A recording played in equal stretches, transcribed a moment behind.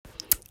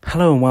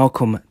Hello and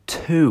welcome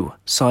to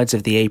Sides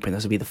of the Apron.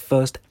 This will be the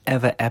first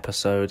ever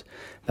episode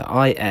that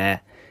I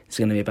air. It's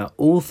going to be about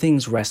all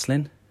things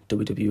wrestling,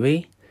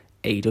 WWE,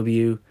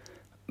 AEW,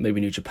 maybe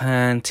New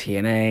Japan,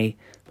 TNA,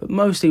 but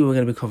mostly we're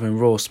going to be covering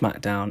Raw,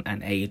 SmackDown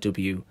and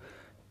AEW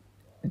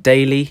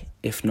daily,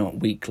 if not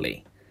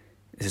weekly.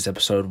 This is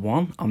episode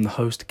 1. I'm the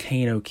host,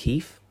 Kane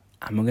O'Keefe,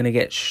 and we're going to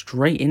get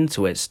straight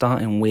into it,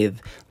 starting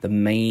with the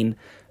main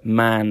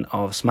man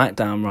of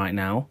SmackDown right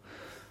now,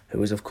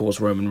 who is, of course,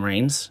 Roman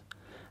Reigns.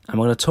 And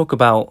we're going to talk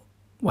about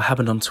what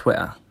happened on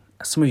Twitter.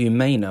 As some of you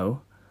may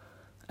know,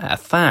 a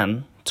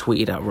fan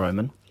tweeted at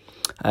Roman.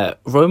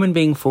 Roman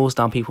being forced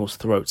down people's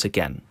throats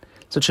again.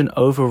 Such an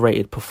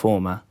overrated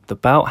performer. The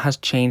bout has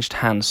changed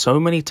hands so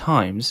many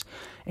times,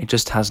 it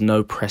just has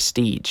no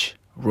prestige.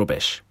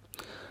 Rubbish.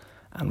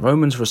 And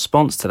Roman's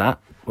response to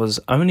that was,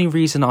 only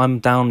reason I'm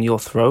down your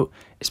throat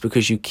is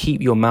because you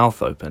keep your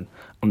mouth open.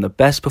 I'm the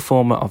best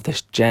performer of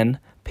this gen,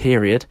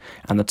 period,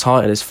 and the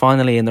title is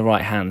finally in the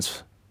right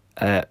hands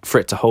for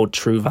it to hold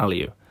true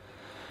value.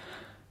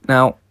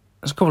 Now,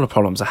 there's a couple of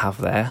problems I have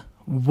there.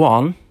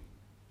 One,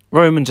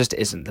 Roman just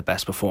isn't the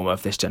best performer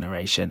of this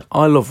generation.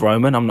 I love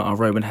Roman, I'm not a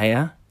Roman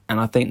hater, and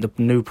I think the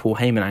new Paul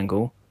Heyman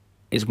angle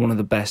is one of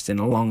the best in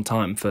a long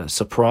time for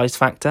surprise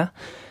factor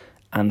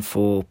and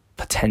for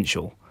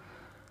potential.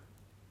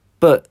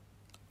 But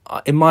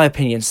in my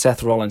opinion,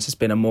 Seth Rollins has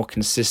been a more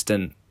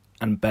consistent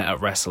and better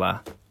wrestler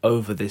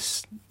over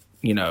this,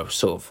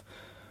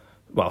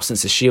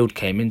 since the Shield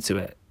came into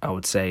it, I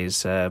would say, is,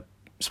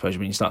 suppose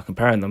when you start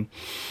comparing them.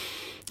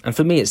 And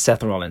for me, it's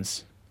Seth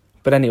Rollins.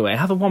 But anyway, I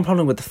have one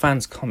problem with the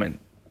fan's comment,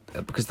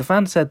 because the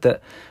fan said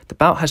that the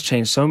bout has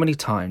changed so many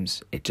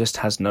times, it just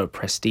has no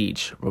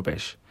prestige.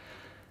 Rubbish.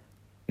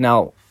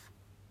 Now,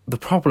 the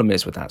problem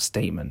is with that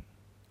statement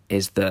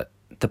is that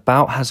the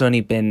bout has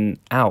only been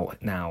out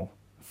now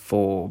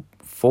for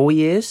 4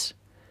 years,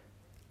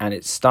 and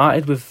it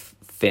started with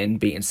Finn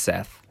beating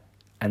Seth,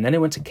 and then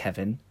it went to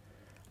Kevin,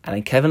 and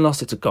then Kevin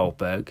lost it to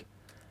Goldberg,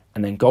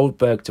 and then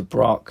Goldberg to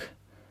Brock,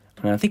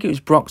 and I think it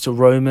was Brock to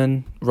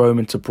Roman,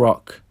 Roman to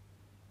Brock,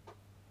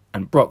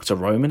 and Brock to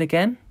Roman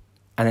again,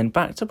 and then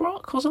back to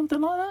Brock or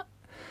something like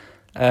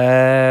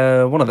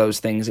that. One of those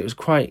things. It was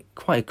quite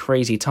a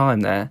crazy time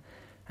there,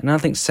 and I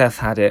think Seth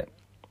had it.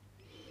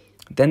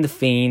 Then The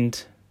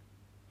Fiend,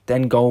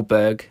 then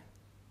Goldberg,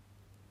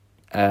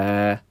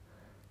 then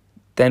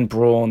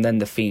Braun, then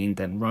The Fiend,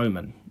 then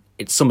Roman.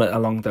 It's somewhat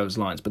along those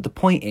lines. But the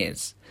point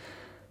is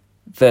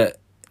that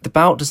the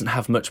bout doesn't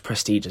have much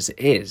prestige as it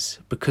is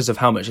because of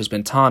how much has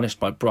been tarnished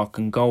by Brock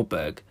and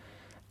Goldberg,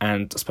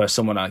 and I suppose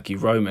some would argue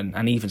Roman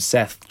and even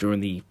Seth during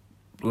the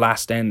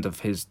last end of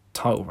his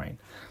title reign.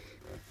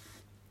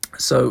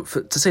 So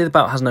to say the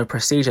bout has no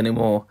prestige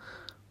anymore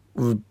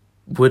would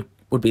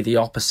be the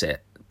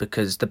opposite,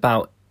 because the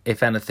bout,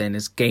 if anything,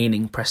 is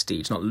gaining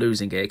prestige, not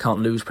losing it. It can't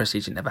lose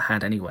prestige it never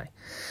had anyway.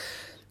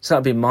 So that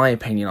would be my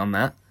opinion on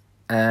that.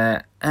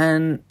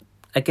 And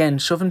again,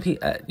 shoving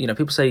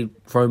people say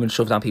Roman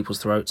shoved down people's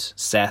throats.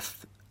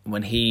 Seth,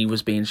 when he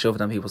was being shoved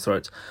down people's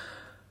throats.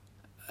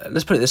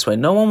 Let's put it this way: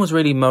 no one was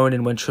really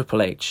moaning when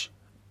Triple H,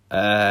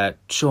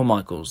 Shawn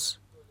Michaels,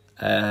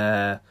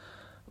 Randy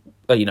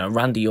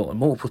Orton,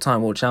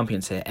 multiple-time world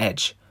champions here,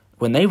 Edge,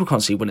 when they were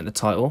constantly winning the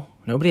title,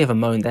 nobody ever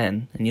moaned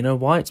then. And you know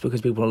why? It's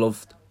because people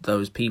loved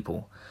those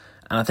people.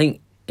 And I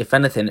think, if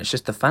anything, it's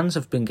just the fans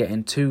have been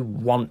getting too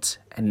want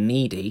and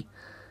needy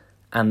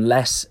and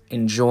less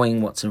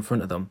enjoying what's in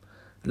front of them.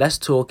 Less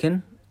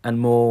talking and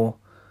more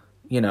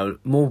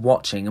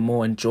watching and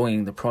more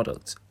enjoying the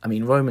product. I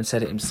mean, Roman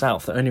said it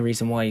himself. The only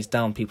reason why he's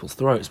down people's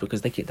throats is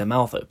because they keep their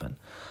mouth open.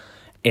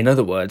 In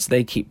other words,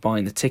 they keep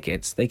buying the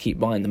tickets, they keep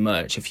buying the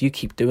merch. If you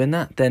keep doing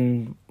that,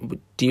 then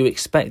do you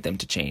expect them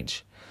to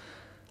change?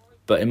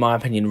 But in my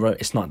opinion,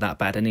 it's not that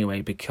bad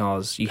anyway,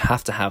 because you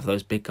have to have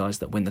those big guys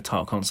that win the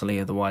title constantly,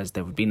 otherwise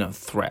there would be no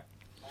threat.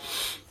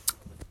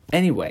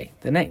 Anyway,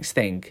 the next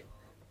thing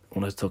I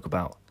wanted to talk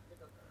about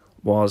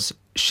was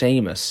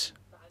Sheamus.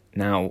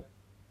 Now,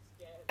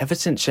 ever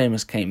since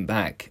Sheamus came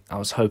back, I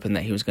was hoping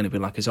that he was going to be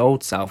like his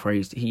old self, where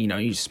he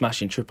was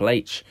smashing Triple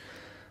H,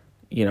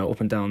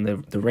 up and down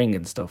the ring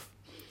and stuff.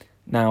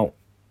 Now,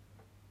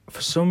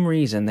 for some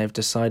reason, they've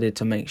decided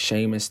to make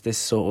Sheamus this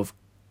sort of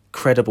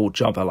credible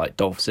jobber like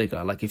Dolph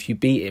Ziggler. Like, if you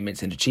beat him,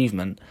 it's an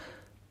achievement,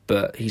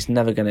 but he's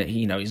never going to,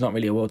 he's not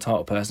really a world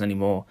title person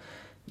anymore.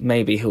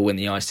 Maybe he'll win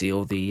the IC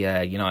or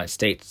the United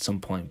States at some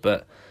point,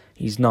 but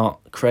he's not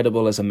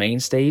credible as a main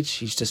stage.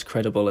 He's just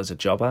credible as a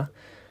jobber.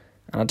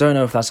 And I don't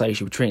know if that's how you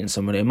should be treating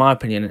somebody. In my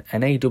opinion,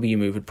 an AEW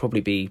move would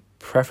probably be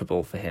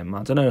preferable for him.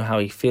 I don't know how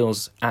he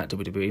feels at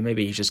WWE.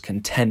 Maybe he's just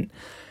content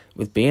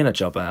with being a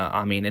jobber.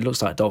 I mean, it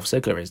looks like Dolph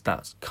Ziggler is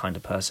that kind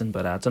of person,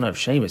 but I don't know if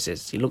Sheamus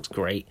is. He looks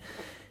great.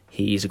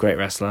 He's a great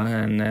wrestler,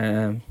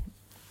 and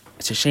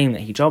it's a shame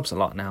that he jobs a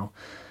lot now.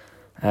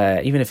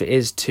 Even if it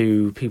is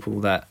to people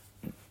that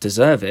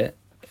deserve it,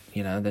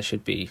 there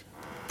should be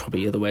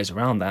probably other ways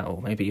around that,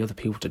 or maybe other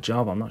people to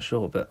job, I'm not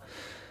sure, but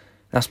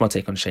that's my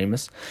take on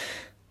Sheamus.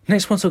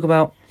 Next one to talk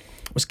about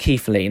was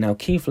Keith Lee. Now,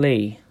 Keith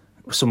Lee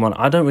was someone,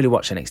 I don't really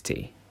watch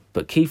NXT,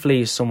 But Keith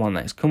Lee is someone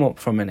that's come up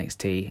from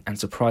NXT and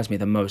surprised me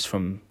the most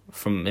from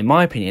in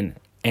my opinion,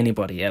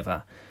 anybody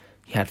ever.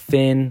 You had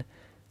Finn,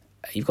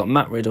 you've got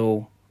Matt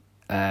Riddle,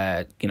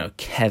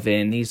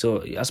 Kevin. These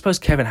are, I suppose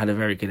Kevin had a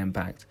very good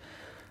impact.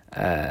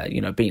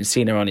 Beating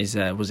Cena on his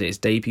his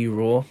debut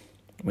Raw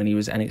when he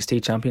was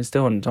NXT champion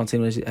still, and John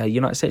Cena was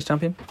United States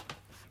champion.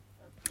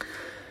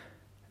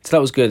 So that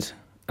was good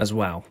as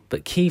well.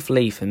 But Keith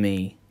Lee for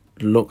me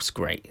looks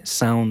great,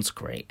 sounds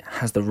great,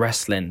 has the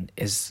wrestling,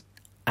 is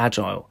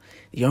agile.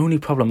 The only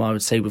problem I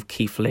would say with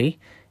Keith Lee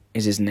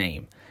is his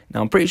name.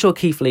 Now I'm pretty sure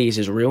Keith Lee is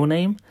his real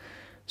name,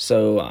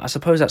 so I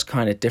suppose that's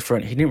kind of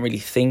different. He didn't really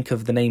think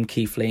of the name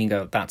Keith Lee and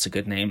go, that's a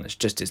good name, that's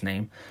just his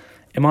name.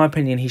 In my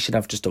opinion, he should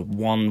have just a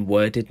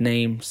one-worded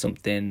name,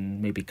 something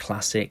maybe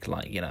classic,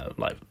 like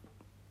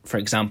for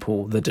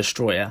example, The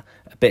Destroyer.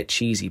 A bit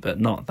cheesy, but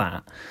not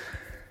that.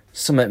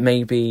 Something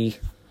maybe,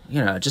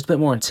 just a bit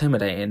more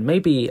intimidating.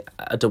 Maybe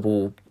a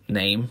double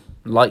name,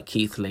 like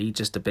Keith Lee,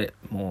 just a bit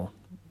more,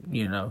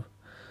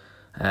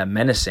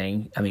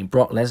 menacing. I mean,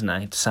 Brock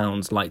Lesnar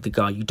sounds like the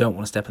guy you don't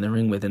want to step in the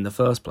ring with in the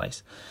first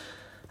place.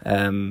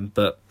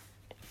 But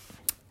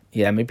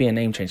yeah, maybe a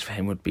name change for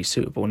him would be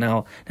suitable.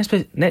 Now,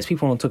 next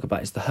people I want to talk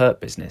about is the Hurt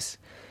Business.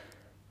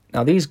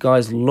 Now, these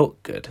guys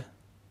look good,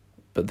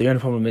 but the only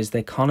problem is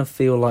they kind of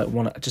feel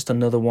like just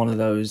another one of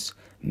those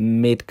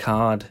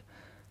mid-card,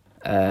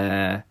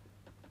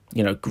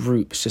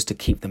 groups just to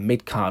keep the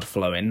mid-card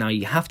flowing. Now,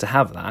 you have to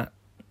have that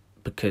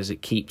because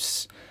it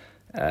keeps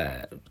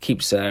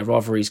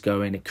rivalries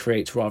going. It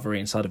creates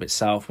rivalry inside of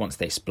itself once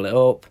they split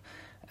up.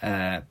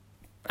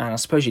 And I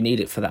suppose you need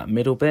it for that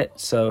middle bit.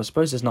 So I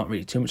suppose there's not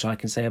really too much I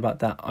can say about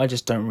that. I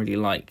just don't really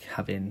like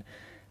having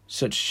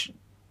such,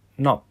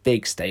 not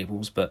big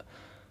stables, but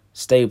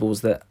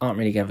stables that aren't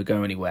really going to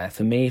go anywhere.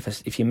 For me,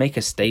 if you make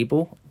a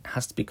stable, it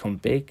has to become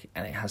big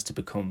and it has to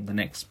become the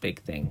next big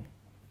thing,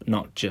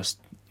 not just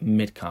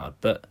mid-card.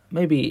 But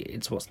maybe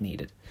it's what's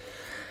needed.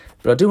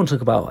 But I do want to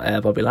talk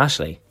about Bobby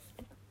Lashley.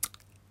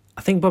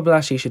 I think Bobby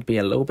Lashley should be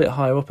a little bit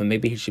higher up, and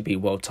maybe he should be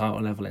world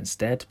title level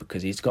instead,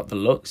 because he's got the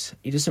looks.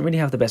 He doesn't really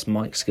have the best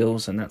mic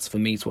skills, and that's for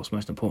me what's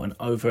most important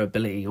over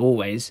ability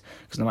always.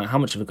 Because no matter how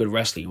much of a good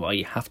wrestler you are,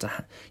 you have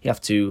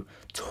to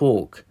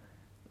talk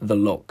the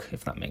look,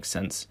 if that makes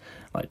sense.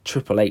 Like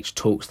Triple H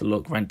talks the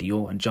look, Randy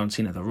Orton, John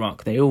Cena, The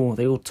Rock. They all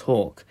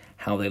talk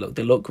how they look.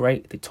 They look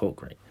great. They talk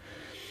great.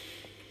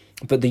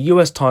 But the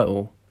US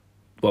title,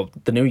 well,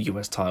 the new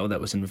US title that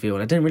was revealed,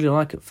 I didn't really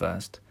like at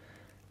first,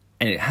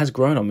 and it has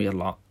grown on me a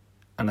lot.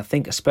 And I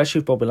think, especially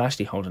with Bobby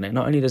Lashley holding it,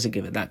 not only does it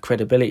give it that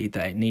credibility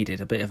that it needed,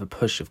 a bit of a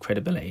push of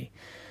credibility,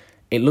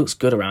 it looks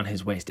good around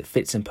his waist. It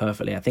fits him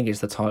perfectly. I think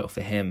it's the title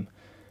for him.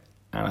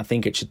 And I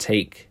think it should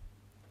take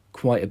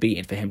quite a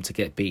beating for him to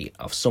get beat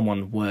of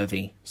someone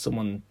worthy,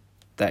 someone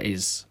that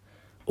is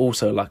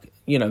also like,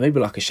 maybe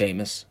like a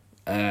Sheamus.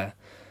 Well,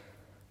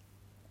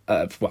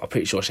 I'm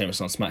pretty sure Sheamus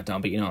is on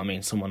SmackDown, but you know what I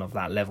mean, someone of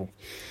that level.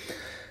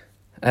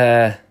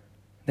 Then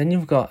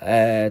you've got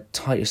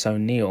Titus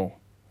O'Neil,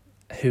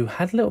 who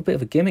had a little bit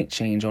of a gimmick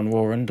change on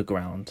Raw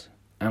Underground.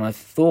 And I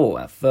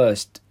thought at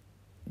first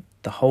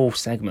the whole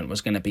segment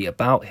was going to be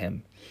about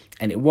him.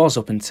 And it was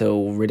up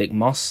until Riddick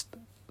Moss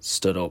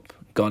stood up,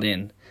 got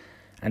in,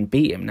 and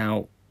beat him.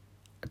 Now,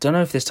 I don't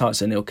know if this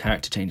Titus O'Neil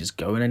character change is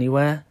going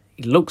anywhere.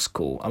 He looks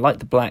cool. I like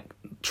the black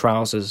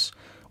trousers,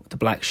 the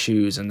black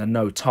shoes, and the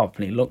no top.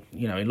 And he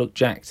looked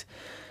jacked.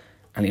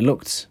 And he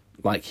looked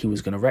like he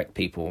was going to wreck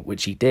people,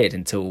 which he did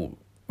until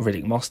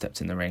Riddick Moss stepped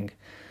in the ring.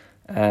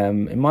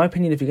 In my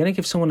opinion, if you're going to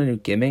give someone a new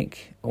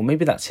gimmick, or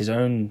maybe that's his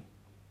own,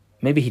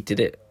 maybe he did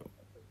it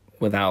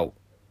without,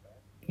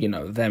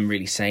 them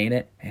really saying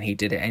it, and he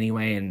did it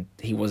anyway, and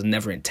he was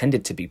never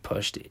intended to be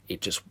pushed.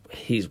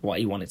 He's what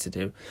he wanted to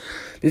do.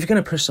 But if you're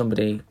going to push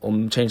somebody or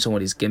change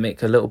somebody's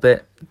gimmick a little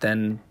bit,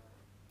 then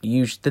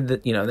they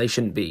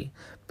shouldn't be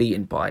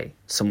beaten by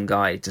some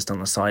guy just on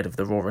the side of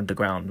the Raw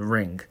Underground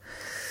ring.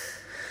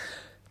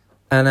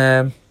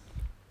 And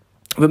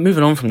but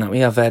moving on from that, we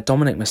have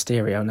Dominic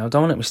Mysterio. Now,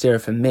 Dominic Mysterio,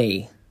 for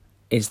me,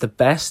 is the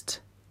best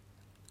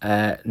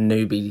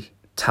newbie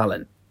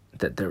talent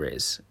that there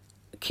is.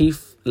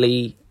 Keith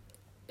Lee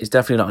is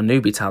definitely not a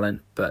newbie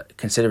talent, but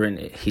considering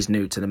he's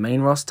new to the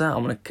main roster,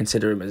 I'm going to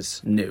consider him as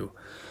new.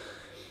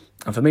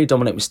 And for me,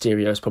 Dominic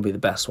Mysterio is probably the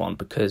best one,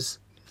 because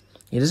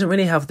he doesn't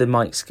really have the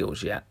mic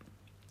skills yet,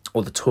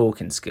 or the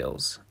talking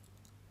skills.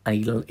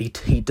 And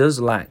he does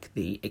lack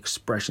the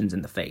expressions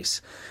in the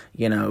face.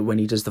 When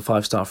he does the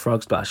 5-star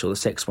frog splash or the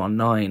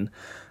 619,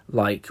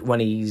 like when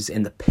he's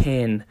in the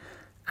pin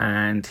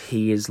and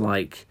he is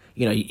like,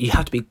 you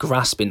have to be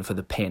grasping for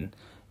the pin.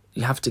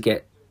 You have to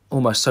get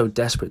almost so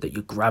desperate that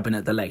you're grabbing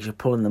at the legs, you're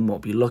pulling them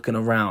up, you're looking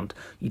around,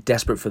 you're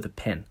desperate for the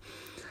pin.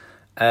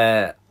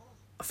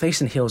 Face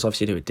and heels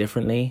obviously do it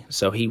differently,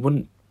 so he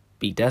wouldn't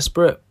be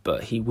desperate,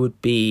 but he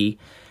would be...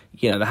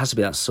 there has to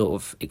be that sort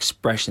of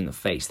expression in the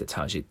face that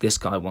tells you this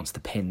guy wants the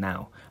pin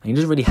now. And he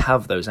doesn't really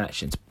have those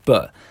actions.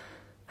 But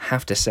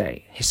have to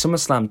say, his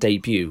SummerSlam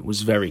debut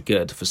was very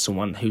good for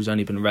someone who's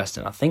only been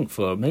wrestling, I think,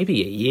 for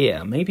maybe a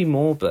year, maybe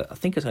more, but I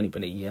think it's only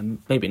been a year,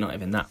 maybe not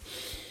even that.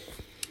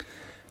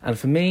 And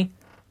for me,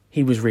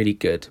 he was really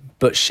good,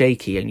 but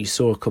shaky, and you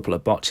saw a couple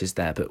of botches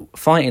there. But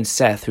fighting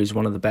Seth, who's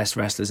one of the best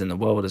wrestlers in the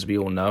world, as we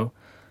all know,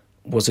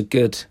 was a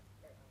good,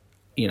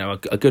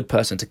 a good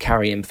person to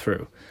carry him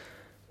through.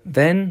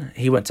 Then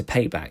he went to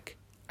Payback,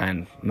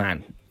 and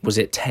man, was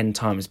it 10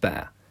 times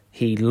better.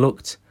 He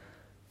looked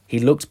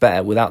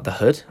better without the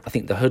hood. I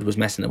think the hood was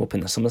messing him up in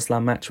the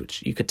SummerSlam match,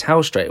 which you could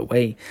tell straight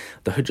away.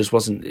 The hood just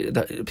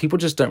wasn't... People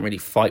just don't really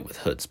fight with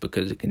hoods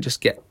because it can just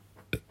get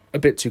a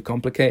bit too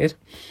complicated.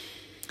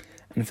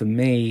 And for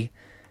me,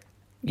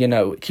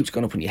 it keeps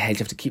going up on your head. You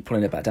have to keep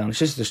pulling it back down. It's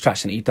just a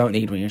distraction that you don't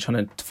need when you're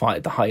trying to fight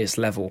at the highest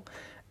level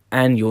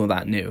and you're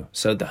that new.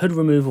 So the hood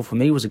removal for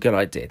me was a good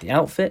idea. The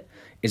outfit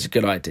is a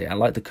good idea. I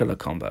like the colour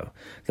combo.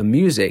 The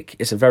music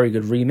is a very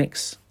good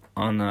remix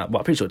on... I'm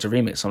pretty sure it's a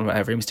remix on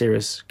Rey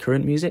Mysterio's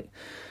current music.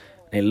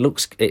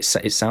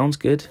 It sounds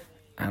good.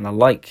 And I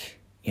like,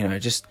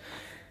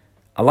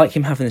 I like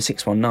him having the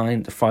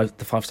 619,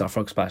 the five-star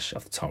frog splash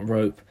off the top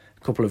rope,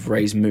 a couple of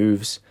Rey's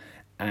moves,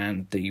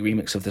 and the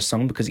remix of the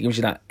song, because it gives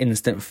you that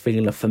instant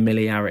feel of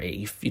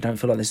familiarity. You don't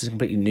feel like this is a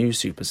completely new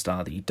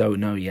superstar that you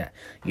don't know yet.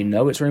 You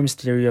know it's Rey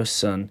Mysterio's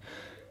son.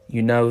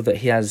 You know that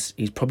he's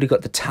probably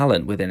got the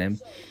talent within him.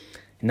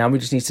 Now we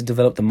just need to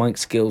develop the mic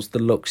skills, the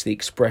looks, the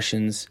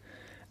expressions,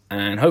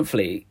 and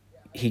hopefully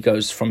he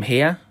goes from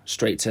here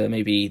straight to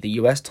maybe the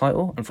US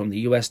title, and from the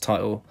US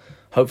title,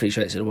 hopefully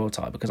straight to the world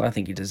title, because I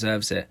think he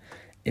deserves it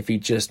if he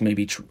just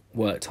maybe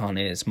worked on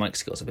his mic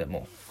skills a bit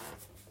more.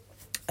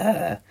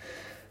 Yeah,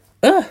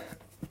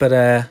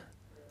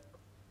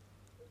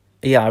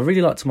 I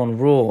really liked him on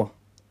Raw.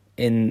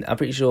 I'm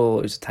pretty sure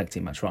it was a tag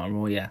team match, right, on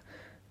Raw, yeah.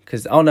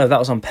 Because, that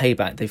was on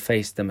Payback. They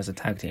faced them as a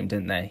tag team,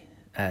 didn't they?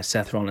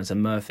 Seth Rollins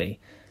and Murphy,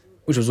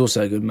 which was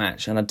also a good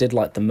match. And I did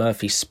like the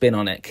Murphy spin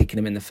on it, kicking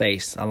him in the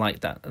face. I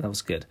liked that. That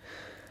was good.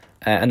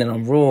 And then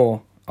on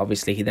Raw,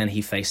 obviously,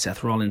 he faced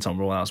Seth Rollins on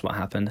Raw. That was what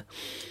happened.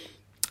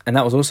 And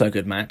that was also a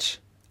good match.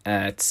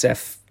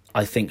 Seth,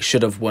 I think,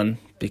 should have won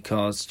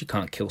because you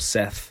can't kill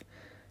Seth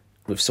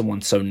with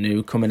someone so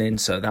new coming in.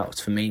 So that,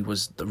 for me,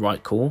 was the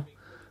right call.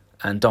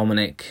 And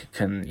Dominic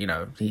can,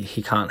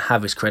 he can't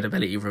have his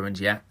credibility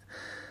ruined yet.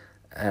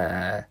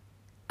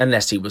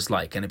 Unless he was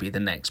going to be the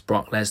next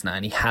Brock Lesnar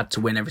and he had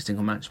to win every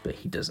single match, but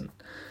he doesn't.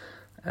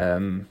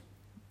 And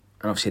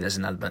obviously there's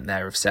an element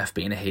there of Seth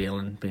being a heel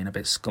and being a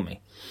bit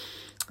scummy.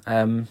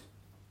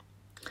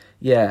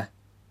 Yeah,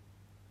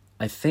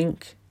 I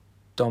think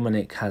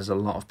Dominic has a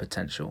lot of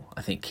potential.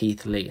 I think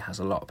Keith Lee has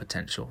a lot of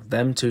potential.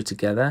 Them two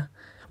together,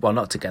 well,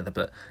 not together,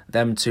 but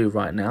them two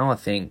right now, I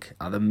think,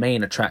 are the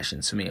main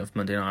attractions for me of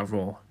Monday Night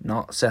Raw.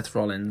 Not Seth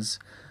Rollins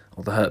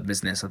or the Hurt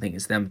Business. I think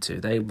it's them two.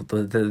 They're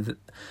the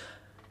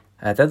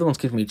ones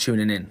keeping me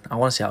tuning in. I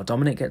want to see how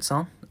Dominic gets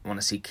on. I want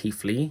to see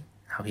Keith Lee,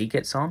 how he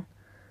gets on.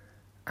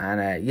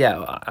 And I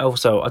don't know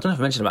if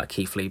I mentioned about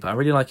Keith Lee, but I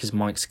really like his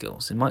mic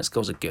skills. His mic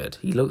skills are good.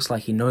 He looks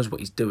like he knows what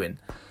he's doing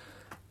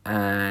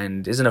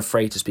and isn't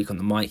afraid to speak on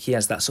the mic. He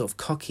has that sort of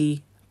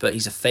cocky, but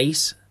he's a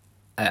face,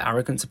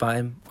 arrogance about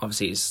him.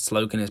 Obviously, his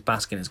slogan is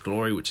 "Bask in His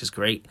Glory," which is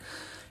great.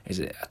 His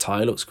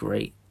attire looks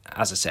great.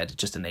 As I said,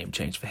 just a name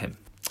change for him.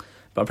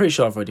 But I'm pretty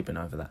sure I've already been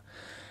over that.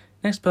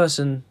 Next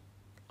person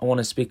I want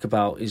to speak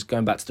about is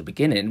going back to the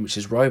beginning, which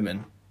is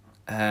Roman.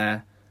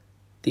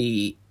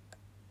 The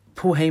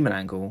Paul Heyman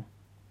angle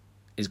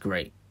is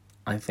great.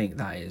 I think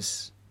that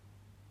is...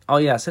 Oh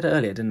yeah, I said it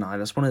earlier, didn't I?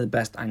 That's one of the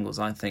best angles,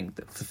 I think,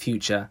 that for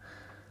future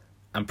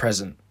and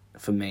present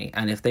for me.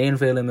 And if they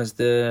unveil him as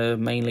the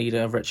main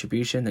leader of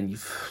Retribution, then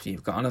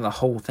you've got another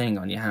whole thing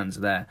on your hands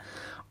there.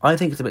 I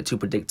think it's a bit too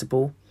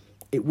predictable.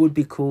 It would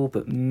be cool,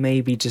 but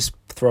maybe just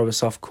throw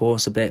us off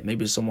course a bit.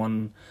 Maybe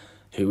someone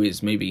who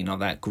is maybe not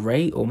that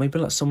great, or maybe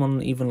like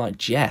someone even like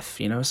Jeff,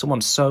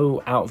 someone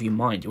so out of your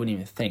mind you wouldn't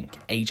even think.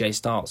 AJ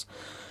Styles.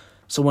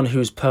 Someone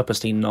who's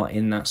purposely not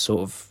in that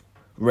sort of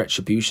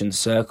Retribution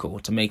circle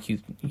to make you,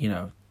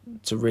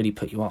 to really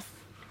put you off.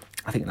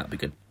 I think that'd be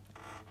good.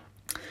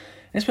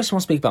 Next person I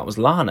want to speak about was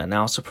Lana. Now,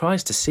 I was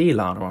surprised to see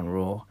Lana on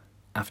Raw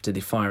after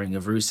the firing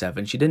of Rusev,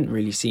 and she didn't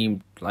really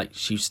seem like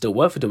she still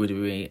worked for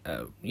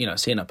WWE,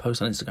 seeing her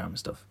post on Instagram and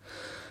stuff.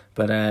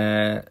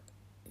 But,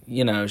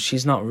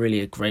 she's not really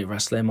a great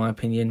wrestler in my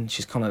opinion.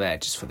 She's kind of there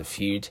just for the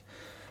feud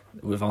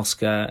with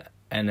Asuka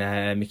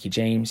and Mickie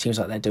James. Seems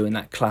like they're doing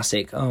that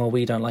classic,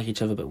 we don't like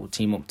each other, but we'll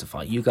team up to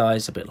fight you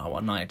guys, a bit like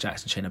what Nia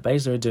Jax and Shayna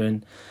Baszler are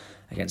doing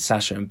against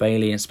Sasha and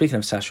Bayley. And speaking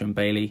of Sasha and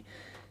Bayley,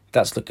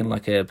 that's looking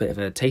like a bit of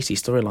a tasty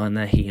storyline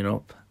there heating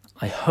up.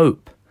 I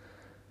hope...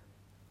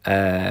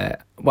 I'm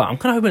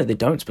kind of hoping that they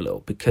don't split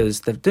up,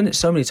 because they've done it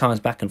so many times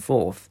back and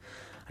forth.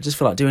 I just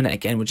feel like doing it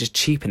again would just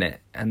cheapen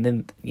it, and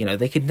then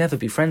they could never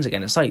be friends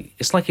again. It's like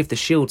if the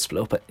Shield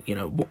split up,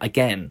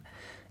 again,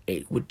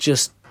 it would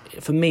just,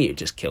 for me, it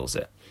just kills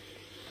it.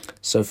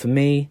 So for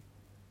me,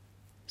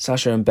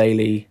 Sasha and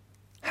Bayley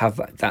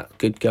have that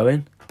good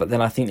going, but then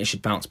I think they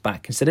should bounce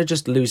back instead of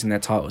just losing their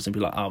titles and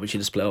be like, we should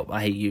have split up.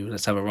 I hate you.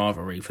 Let's have a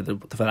rivalry for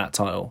that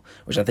title,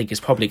 which I think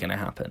is probably going to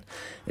happen.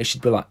 They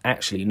should be like,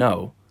 actually,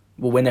 no.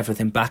 We'll win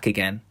everything back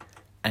again,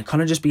 and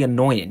kind of just be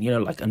annoying,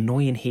 like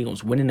annoying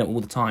heels, winning it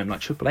all the time,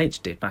 like Triple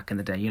H did back in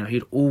the day.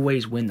 He'd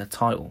always win the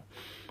title.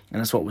 And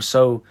that's what was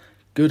so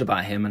good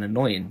about him and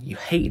annoying. You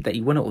hated that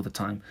he won it all the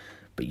time,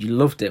 but you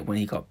loved it when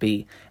he got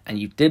beat, and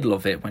you did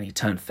love it when he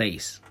turned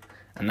face.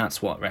 And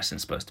that's what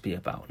wrestling's supposed to be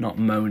about, not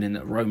moaning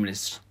that Roman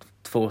is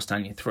forced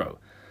down your throat.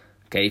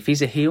 Okay, if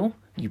he's a heel,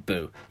 you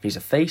boo. If he's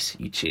a face,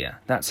 you cheer.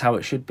 That's how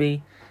it should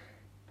be.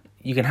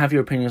 You can have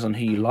your opinions on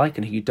who you like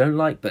and who you don't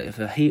like, but if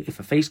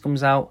a face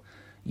comes out,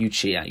 you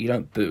cheer. You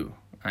don't boo.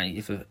 And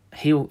if a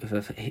heel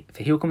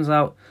comes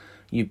out,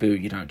 you boo.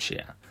 You don't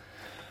cheer.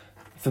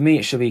 For me,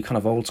 it should be kind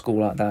of old school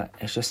like that.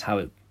 It's just how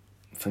it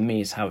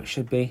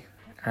should be.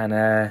 And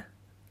I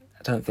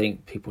don't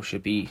think people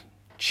should be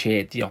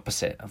cheered the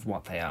opposite of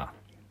what they are.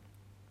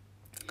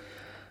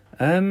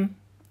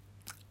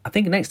 I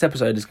think the next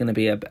episode is going to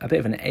be a bit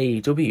of an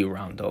AEW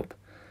roundup.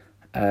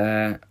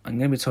 I'm going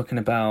to be talking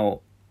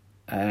about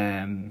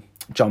Jon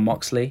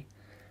Moxley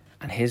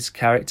and his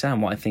character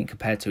and what I think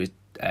compared to his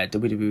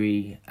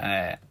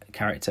WWE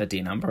character,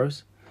 Dean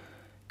Ambrose.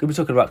 Going to be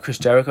talking about Chris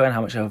Jericho and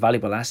how much of a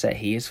valuable asset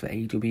he is for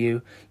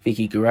AEW.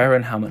 Vicky Guerrero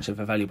and how much of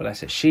a valuable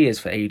asset she is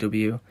for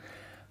AEW.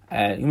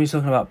 Going to be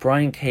talking about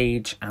Brian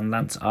Cage and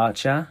Lance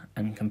Archer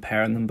and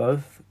comparing them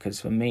both, because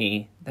for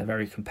me, they're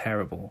very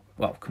comparable.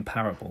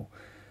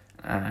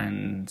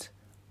 And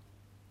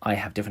I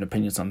have different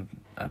opinions on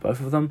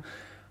both of them.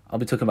 I'll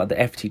be talking about the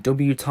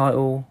FTW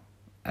title.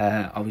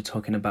 I'll be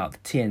talking about the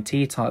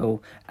TNT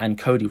title and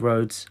Cody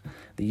Rhodes,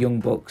 the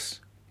Young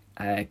Bucks,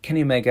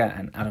 Kenny Omega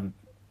and Adam.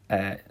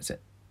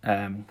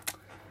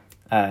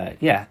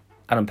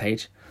 Adam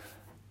Page,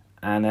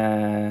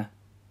 and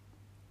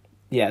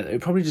it'll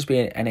probably just be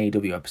an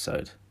AEW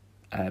episode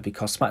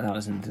because SmackDown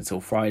isn't until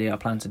Friday. I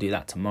plan to do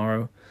that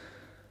tomorrow,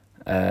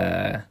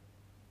 or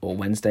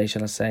Wednesday,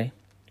 shall I say?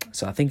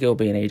 So I think it'll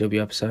be an AEW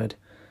episode.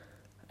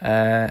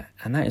 And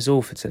that is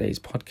all for today's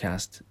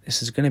podcast.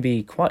 This is going to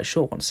be quite a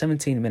short one,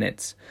 17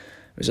 minutes.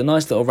 It was a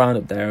nice little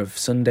roundup there of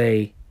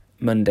Sunday,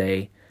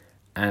 Monday,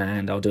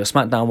 and I'll do a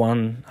SmackDown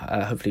one,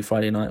 hopefully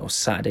Friday night or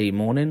Saturday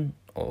morning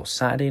or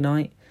Saturday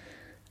night.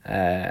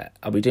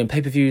 I'll be doing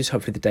pay-per-views,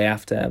 hopefully the day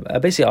after.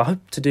 Basically, I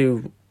hope to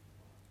do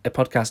a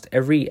podcast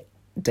every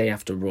day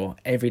after Raw,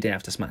 every day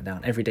after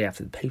SmackDown, every day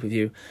after the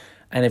pay-per-view,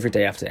 and every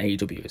day after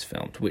AEW is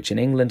filmed, which in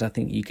England, I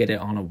think you get it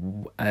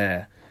on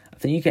I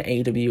think you get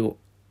AEW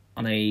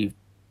on I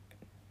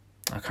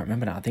can't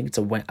remember now. I think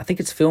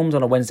it's filmed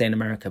on a Wednesday in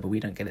America, but we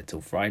don't get it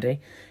till Friday.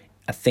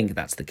 I think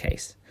that's the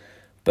case.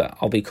 But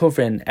I'll be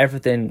covering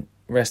everything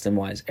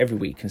wrestling-wise every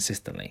week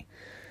consistently.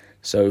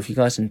 So if you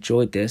guys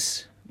enjoyed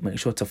this, make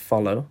sure to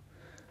follow.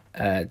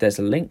 There's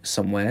a link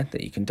somewhere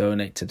that you can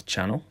donate to the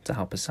channel to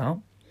help us out.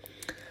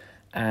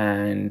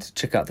 And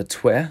check out the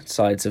Twitter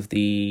sides of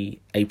the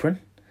apron.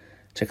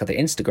 Check out the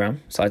Instagram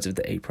sides of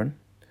the apron.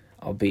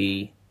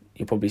 You'll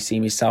probably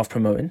see me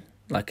self-promoting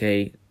like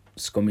a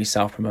scummy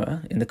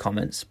self-promoter in the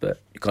comments,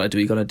 but you gotta do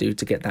what you gotta do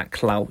to get that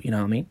clout, you know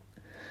what I mean?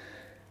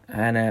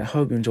 And I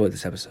hope you enjoyed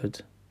this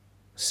episode.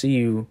 See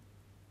you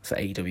for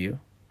AEW,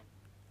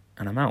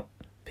 and I'm out.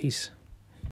 Peace.